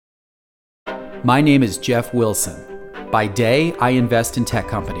My name is Jeff Wilson. By day, I invest in tech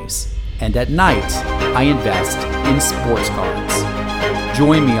companies, and at night, I invest in sports cards.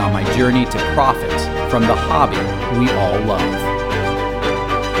 Join me on my journey to profit from the hobby we all love.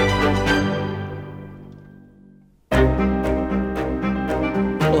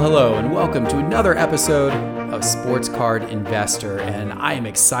 Well, hello, and welcome to another episode of Sports Card Investor, and I am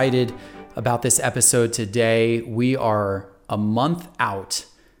excited about this episode today. We are a month out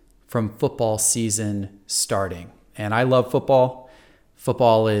from football season starting. And I love football.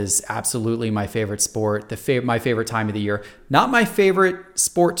 Football is absolutely my favorite sport, my favorite time of the year. Not my favorite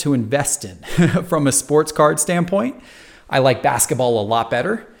sport to invest in from a sports card standpoint. I like basketball a lot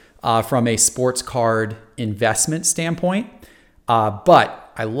better from a sports card investment standpoint.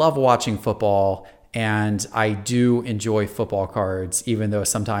 But I love watching football, and I do enjoy football cards, even though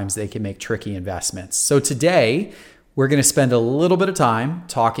sometimes they can make tricky investments. So today, we're going to spend a little bit of time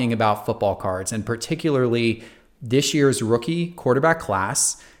talking about football cards, and particularly this year's rookie quarterback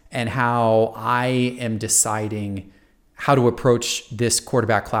class and how I am deciding how to approach this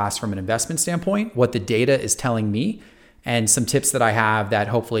quarterback class from an investment standpoint, what the data is telling me, and some tips that I have that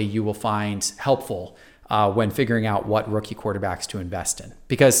hopefully you will find helpful when figuring out what rookie quarterbacks to invest in.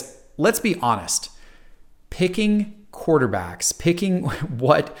 Because let's be honest, picking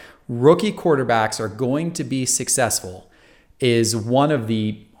what rookie quarterbacks are going to be successful is one of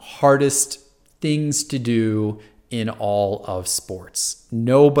the hardest things to do in all of sports.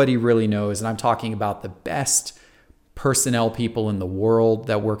 Nobody really knows, and I'm talking about the best personnel people in the world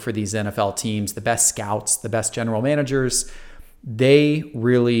that work for these NFL teams, the best scouts, the best general managers. They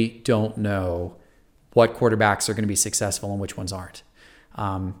really don't know what quarterbacks are going to be successful and which ones aren't.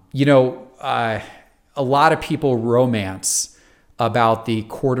 A lot of people romance about the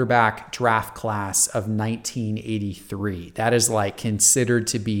quarterback draft class of 1983. That is like considered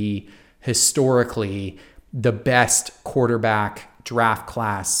to be historically the best quarterback draft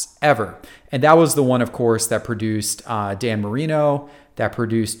class ever. And that was the one, of course, that produced Dan Marino, that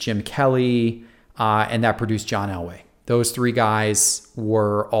produced Jim Kelly, and that produced John Elway. Those three guys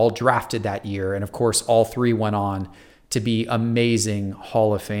were all drafted that year. And of course, all three went on to be amazing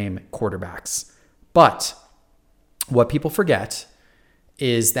Hall of Fame quarterbacks. But what people forget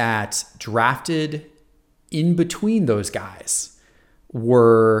is that drafted in between those guys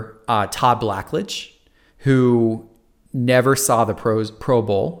were Todd Blackledge, who never saw the Pro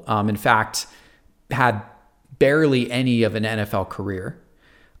Bowl. In fact, had barely any of an NFL career.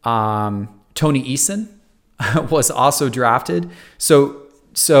 Tony Eason was also drafted. So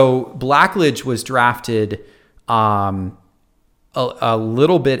Blackledge was drafted a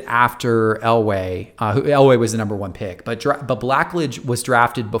little bit after Elway. Elway was the number one pick, but Blackledge was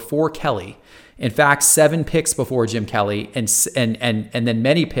drafted before Kelly. In fact, 7 picks before Jim Kelly, and then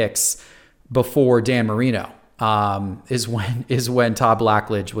many picks before Dan Marino is when Todd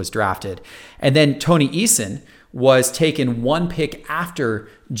Blackledge was drafted, and then Tony Eason was taken 1 pick after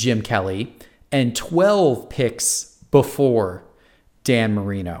Jim Kelly and 12 picks before Dan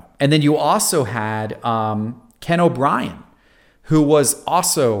Marino, and then you also had Ken O'Brien, who was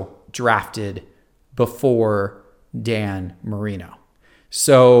also drafted before Dan Marino.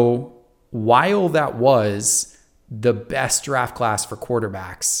 So while that was the best draft class for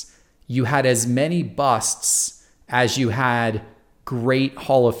quarterbacks, you had as many busts as you had great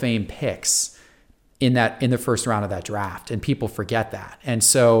Hall of Fame picks in the first round of that draft. And people forget that. And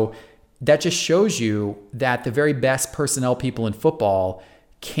so that just shows you that the very best personnel people in football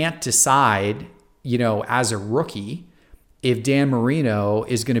can't decide, as a rookie, if Dan Marino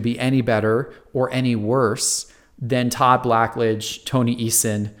is going to be any better or any worse than Todd Blackledge, Tony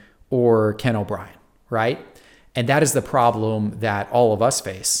Eason, or Ken O'Brien, right? And that is the problem that all of us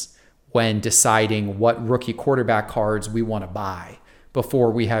face when deciding what rookie quarterback cards we want to buy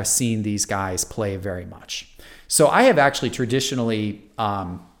before we have seen these guys play very much. So I have actually traditionally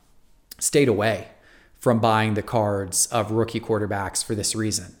stayed away from buying the cards of rookie quarterbacks for this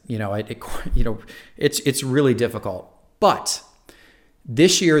reason. It's really difficult. But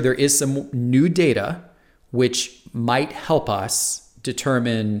this year, there is some new data which might help us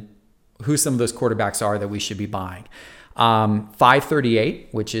determine who some of those quarterbacks are that we should be buying. 538,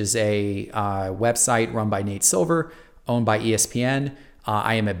 which is a website run by Nate Silver, owned by ESPN.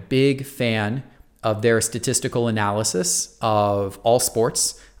 I am a big fan of their statistical analysis of all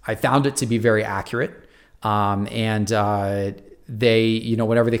sports. I found it to be very accurate. And they,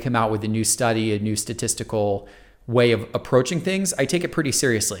 whenever they come out with a new study, a new statistical way of approaching things, I take it pretty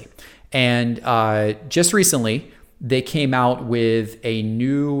seriously. And just recently, they came out with a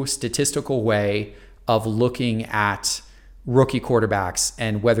new statistical way of looking at rookie quarterbacks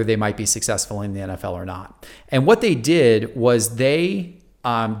and whether they might be successful in the NFL or not. And what they did was they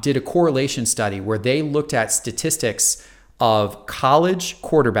did a correlation study where they looked at statistics of college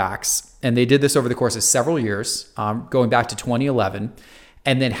quarterbacks, and they did this over the course of several years, going back to 2011,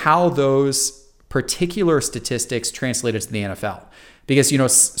 and then how those particular statistics translated to the NFL. Because,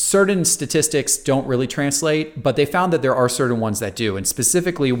 certain statistics don't really translate, but they found that there are certain ones that do, and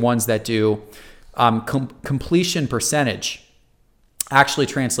specifically ones that do. Completion percentage actually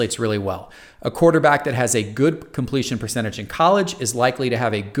translates really well. A quarterback that has a good completion percentage in college is likely to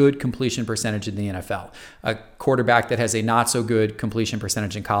have a good completion percentage in the NFL. A quarterback that has a not so good completion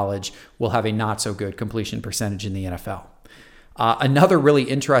percentage in college will have a not so good completion percentage in the NFL. Another really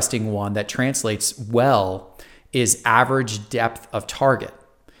interesting one that translates well is average depth of target.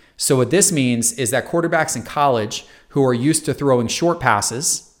 So what this means is that quarterbacks in college who are used to throwing short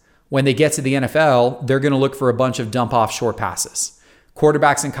passes, when they get to the NFL, they're going to look for a bunch of dump off short passes.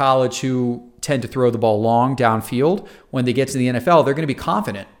 Quarterbacks in college who tend to throw the ball long downfield, when they get to the NFL, they're going to be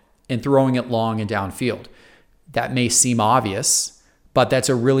confident in throwing it long and downfield. That may seem obvious, but that's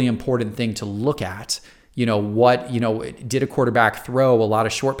a really important thing to look at. Did a quarterback throw a lot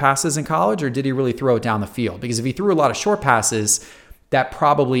of short passes in college, or did he really throw it down the field? Because if he threw a lot of short passes, that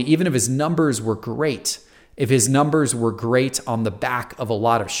probably, even if his numbers were great, if his numbers were great on the back of a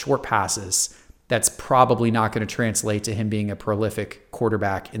lot of short passes, that's probably not going to translate to him being a prolific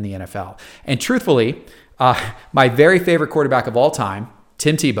quarterback in the NFL. And truthfully, my very favorite quarterback of all time,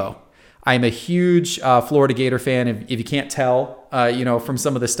 Tim Tebow. I am a huge Florida Gator fan. If you can't tell, from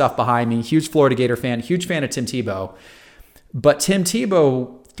some of the stuff behind me, huge Florida Gator fan, huge fan of Tim Tebow. But Tim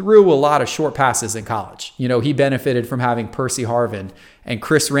Tebow threw a lot of short passes in college. He benefited from having Percy Harvin and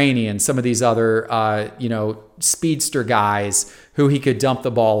Chris Rainey and some of these other, speedster guys who he could dump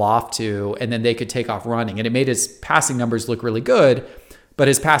the ball off to, and then they could take off running. And it made his passing numbers look really good, but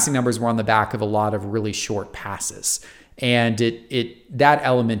his passing numbers were on the back of a lot of really short passes. And that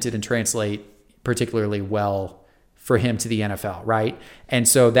element didn't translate particularly well for him to the NFL, right? And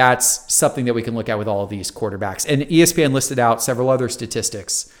so that's something that we can look at with all of these quarterbacks. And ESPN listed out several other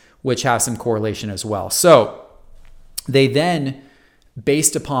statistics which have some correlation as well. So they then,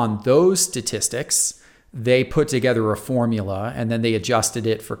 based upon those statistics, they put together a formula, and then they adjusted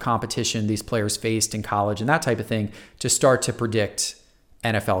it for competition these players faced in college and that type of thing to start to predict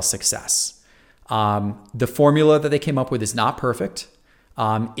NFL success. The formula that they came up with is not perfect.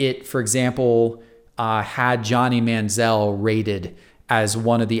 It, for example, had Johnny Manziel rated as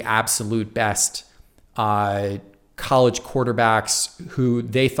one of the absolute best college quarterbacks who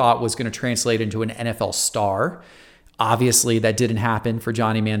they thought was going to translate into an NFL star. Obviously, that didn't happen for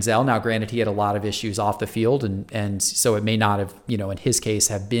Johnny Manziel. Now, granted, he had a lot of issues off the field, and so it may not have, in his case,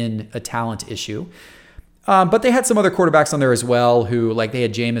 have been a talent issue. But they had some other quarterbacks on there as well who, like, they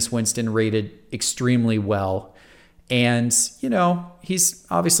had Jameis Winston rated extremely well. And, he's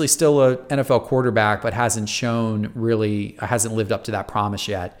obviously still an NFL quarterback, but hasn't lived up to that promise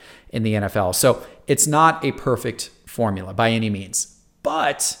yet in the NFL. So it's not a perfect formula by any means,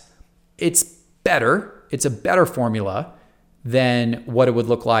 but it's better. It's a better formula than what it would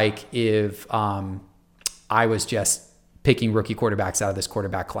look like if I was just picking rookie quarterbacks out of this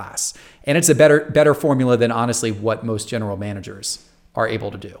quarterback class. And it's a better formula than, honestly, what most general managers are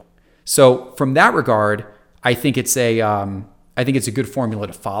able to do. So from that regard, I think it's a good formula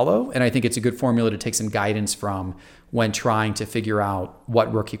to follow, and I think it's a good formula to take some guidance from when trying to figure out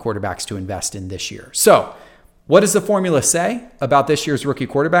what rookie quarterbacks to invest in this year. So what does the formula say about this year's rookie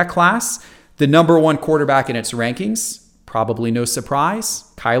quarterback class? The number one quarterback in its rankings, probably no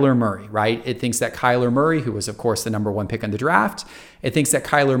surprise, Kyler Murray, right? It thinks that Kyler Murray, who was, of course, the number one pick in the draft, it thinks that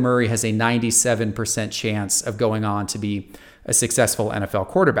Kyler Murray has a 97% chance of going on to be a successful NFL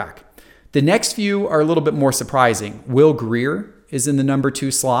quarterback. The next few are a little bit more surprising. Will Grier is in the number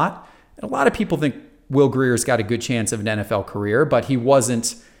 2 slot. And a lot of people think Will Grier's got a good chance of an NFL career, but he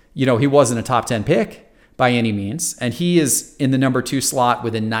wasn't a top 10 pick by any means. And he is in the number 2 slot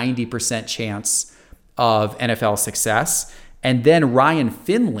with a 90% chance of NFL success. And then Ryan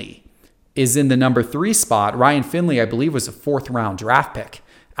Finley is in the number 3 spot. Ryan Finley, I believe, was a 4th round draft pick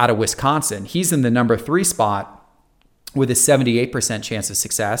out of Wisconsin. He's in the number 3 spot with a 78% chance of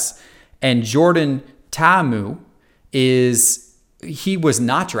success. And Jordan Ta'amu he was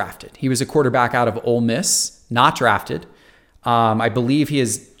not drafted. He was a quarterback out of Ole Miss, not drafted. I believe he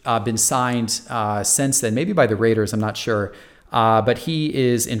has been signed since then, maybe by the Raiders, I'm not sure. But he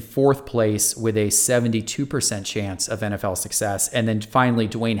is in 4th place with a 72% chance of NFL success. And then finally,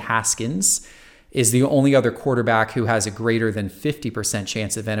 Dwayne Haskins is the only other quarterback who has a greater than 50%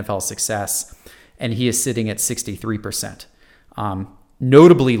 chance of NFL success. And he is sitting at 63%.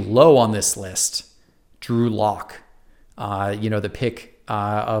 Notably low on this list, Drew Lock. The pick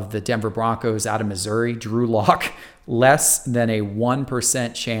of the Denver Broncos out of Missouri, Drew Lock, less than a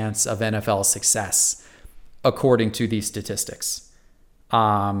 1% chance of NFL success, according to these statistics.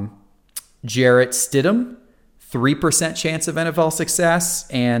 Jarrett Stidham, 3% chance of NFL success.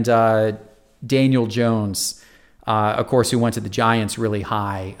 And Daniel Jones, of course, who went to the Giants really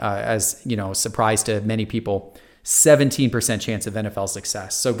high, as surprise to many people, 17% chance of NFL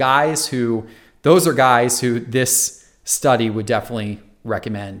success. So those are guys who this study would definitely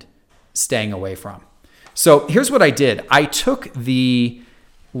recommend staying away from. So here's what I did. I took the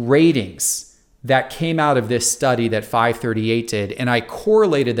ratings that came out of this study that 538 did, and I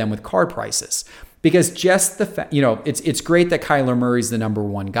correlated them with card prices. Because just it's great that Kyler Murray's the number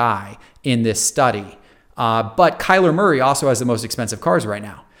one guy in this study, but Kyler Murray also has the most expensive cards right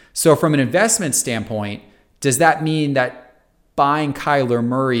now. So from an investment standpoint, does that mean that buying Kyler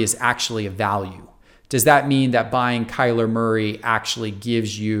Murray is actually a value? Does that mean that buying Kyler Murray actually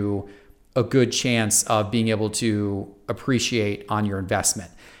gives you a good chance of being able to appreciate on your investment?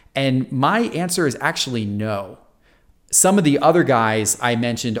 And my answer is actually no. Some of the other guys I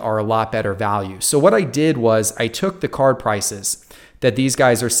mentioned are a lot better value. So what I did was I took the card prices that these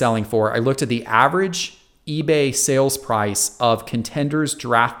guys are selling for. I looked at the average eBay sales price of Contenders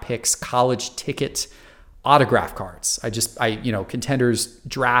Draft Picks college ticket autograph cards. Contenders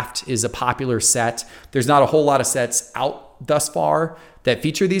Draft is a popular set. There's not a whole lot of sets out thus far that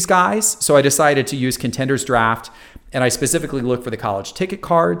feature these guys. So I decided to use Contenders Draft, and I specifically look for the college ticket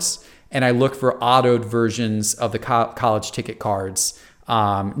cards, and I look for autoed versions of the college ticket cards,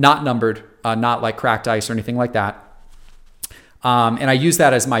 not numbered, not like cracked ice or anything like that. And I use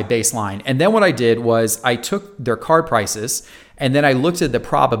that as my baseline. And then what I did was I took their card prices, and then I looked at the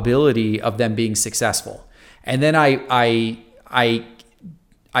probability of them being successful. And then I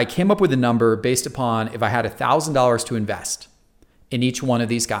came up with a number based upon if I had $1,000 to invest in each one of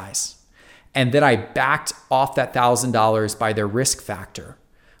these guys. And then I backed off that $1,000 by their risk factor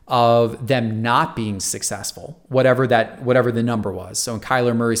of them not being successful, whatever the number was. So in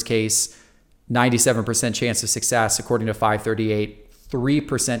Kyler Murray's case, 97% chance of success, according to 538,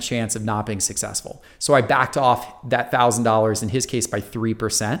 3% chance of not being successful. So I backed off that $1,000 in his case by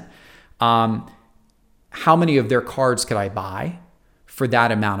 3%. How many of their cards could I buy for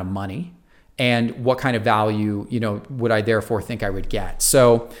that amount of money? And what kind of value, would I therefore think I would get?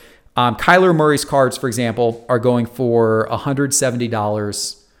 So Kyler Murray's cards, for example, are going for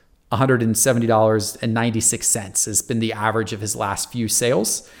 $170.96 has been the average of his last few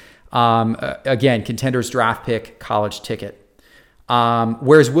sales. Again, Contenders Draft Pick college ticket.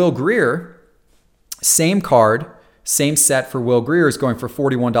 Whereas Will Grier, same card, same set for Will Grier is going for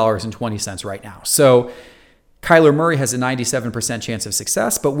 $41.20 right now. So Kyler Murray has a 97% chance of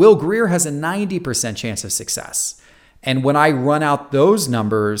success, but Will Grier has a 90% chance of success. And when I run out those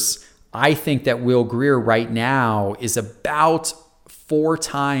numbers, I think that Will Grier right now is about 4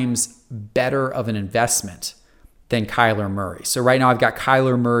 times better of an investment than Kyler Murray. So right now I've got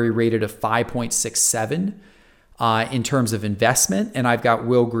Kyler Murray rated a 5.67 in terms of investment, and I've got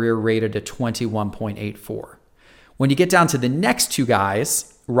Will Grier rated a 21.84. When you get down to the next two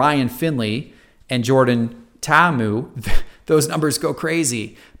guys, Ryan Finley and Jordan Ta'amu, those numbers go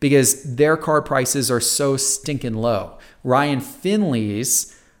crazy because their card prices are so stinking low. Ryan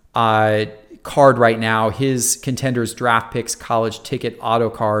Finley's card right now, his Contenders Draft Picks college ticket auto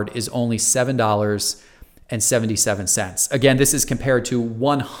card is only $7.77. Again, this is compared to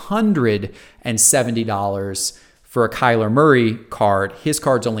 $170 for a Kyler Murray card. His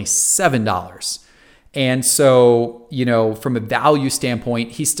card's only $7. And so, from a value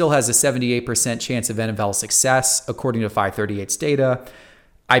standpoint, he still has a 78% chance of NFL success, according to 538's data.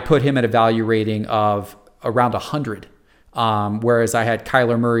 I put him at a value rating of around 100, whereas I had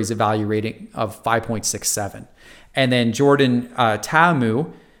Kyler Murray's a value rating of 5.67. And then Jordan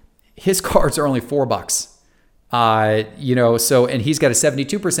Ta'amu, his cards are only $4. And he's got a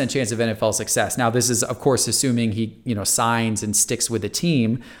 72% chance of NFL success. Now, this is, of course, assuming he, signs and sticks with the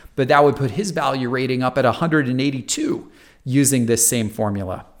team, but that would put his value rating up at 182 using this same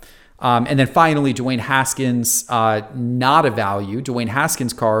formula. And then finally, Dwayne Haskins, not a value. Dwayne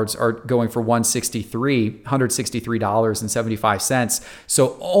Haskins cards are going for $163.75. So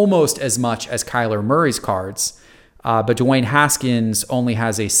almost as much as Kyler Murray's cards. But Dwayne Haskins only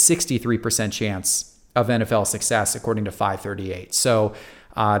has a 63% chance of NFL success, according to 538. So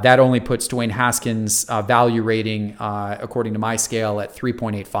that only puts Dwayne Haskins' value rating, according to my scale, at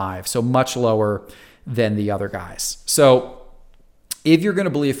 3.85. So much lower than the other guys. So if you're going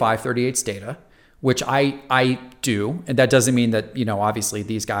to believe 538's data, which I do. And that doesn't mean that, obviously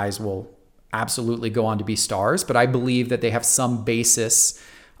these guys will absolutely go on to be stars, but I believe that they have some basis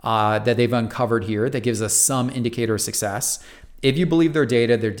that they've uncovered here that gives us some indicator of success. If you believe their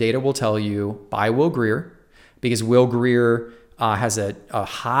data will tell you buy Will Grier, because Will Grier has a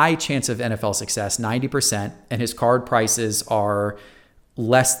high chance of NFL success, 90%, and his card prices are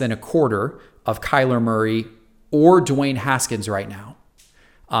less than a quarter of Kyler Murray or Dwayne Haskins right now.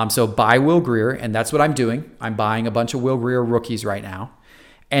 So buy Will Grier, and that's what I'm doing. I'm buying a bunch of Will Grier rookies right now.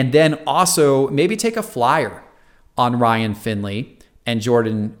 And then also maybe take a flyer on Ryan Finley and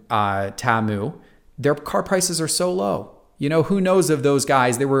Jordan Ta'amu. Their card prices are so low. Who knows of those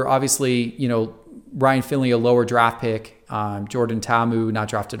guys? They were obviously, Ryan Finley, a lower draft pick, Jordan Ta'amu, not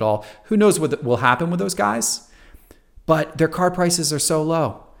drafted at all. Who knows what will happen with those guys? But their card prices are so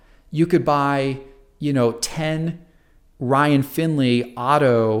low. You could buy, 10 Ryan Finley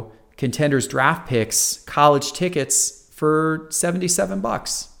auto contenders draft picks, college tickets for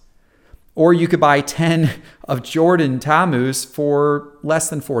 $77. Or you could buy 10 of Jordan Ta'amu's for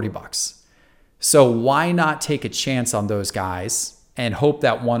less than $40. So why not take a chance on those guys and hope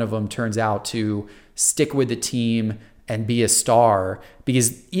that one of them turns out to stick with the team and be a star?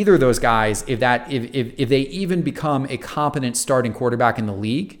 Because either of those guys, if they even become a competent starting quarterback in the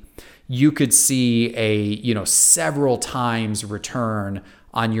league, you could see a several times return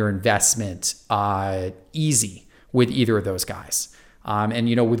on your investment easy with either of those guys.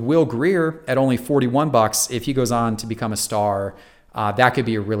 And with Will Grier at only $41, if he goes on to become a star, that could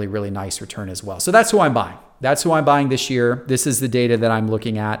be a really, really nice return as well. So that's who I'm buying. That's who I'm buying this year. This is the data that I'm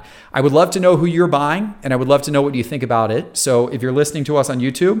looking at. I would love to know who you're buying, and I would love to know what you think about it. So if you're listening to us on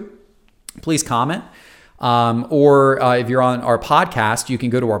YouTube, please comment. Or if you're on our podcast, you can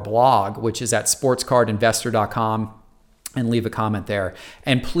go to our blog, which is at sportscardinvestor.com, and leave a comment there.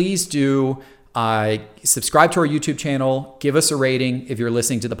 And please do subscribe to our YouTube channel. Give us a rating if you're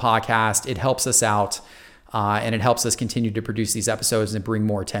listening to the podcast. It helps us out. And it helps us continue to produce these episodes and bring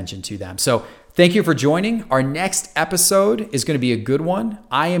more attention to them. So thank you for joining. Our next episode is going to be a good one.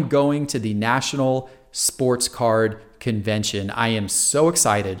 I am going to the National Sports Card Convention. I am so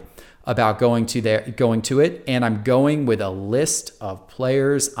excited about going to it, and I'm going with a list of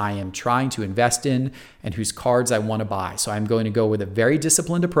players I am trying to invest in and whose cards I want to buy. So I'm going to go with a very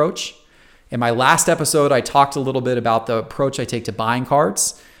disciplined approach. In my last episode, I talked a little bit about the approach I take to buying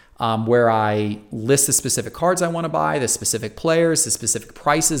cards. Where I list the specific cards I want to buy, the specific players, the specific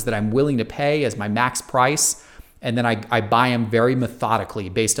prices that I'm willing to pay as my max price. And then I buy them very methodically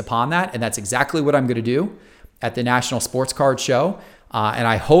based upon that. And that's exactly what I'm going to do at the National Sports Card Show. And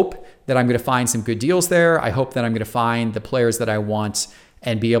I hope that I'm going to find some good deals there. I hope that I'm going to find the players that I want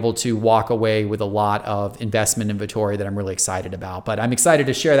and be able to walk away with a lot of investment inventory that I'm really excited about. But I'm excited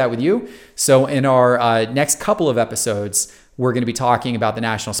to share that with you. So in our next couple of episodes, we're going to be talking about the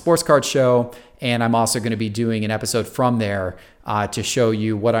National Sports Card Show, and I'm also going to be doing an episode from there to show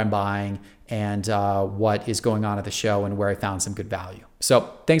you what I'm buying and what is going on at the show and where I found some good value.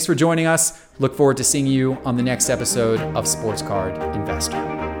 So thanks for joining us. Look forward to seeing you on the next episode of Sports Card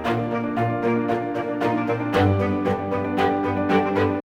Investor.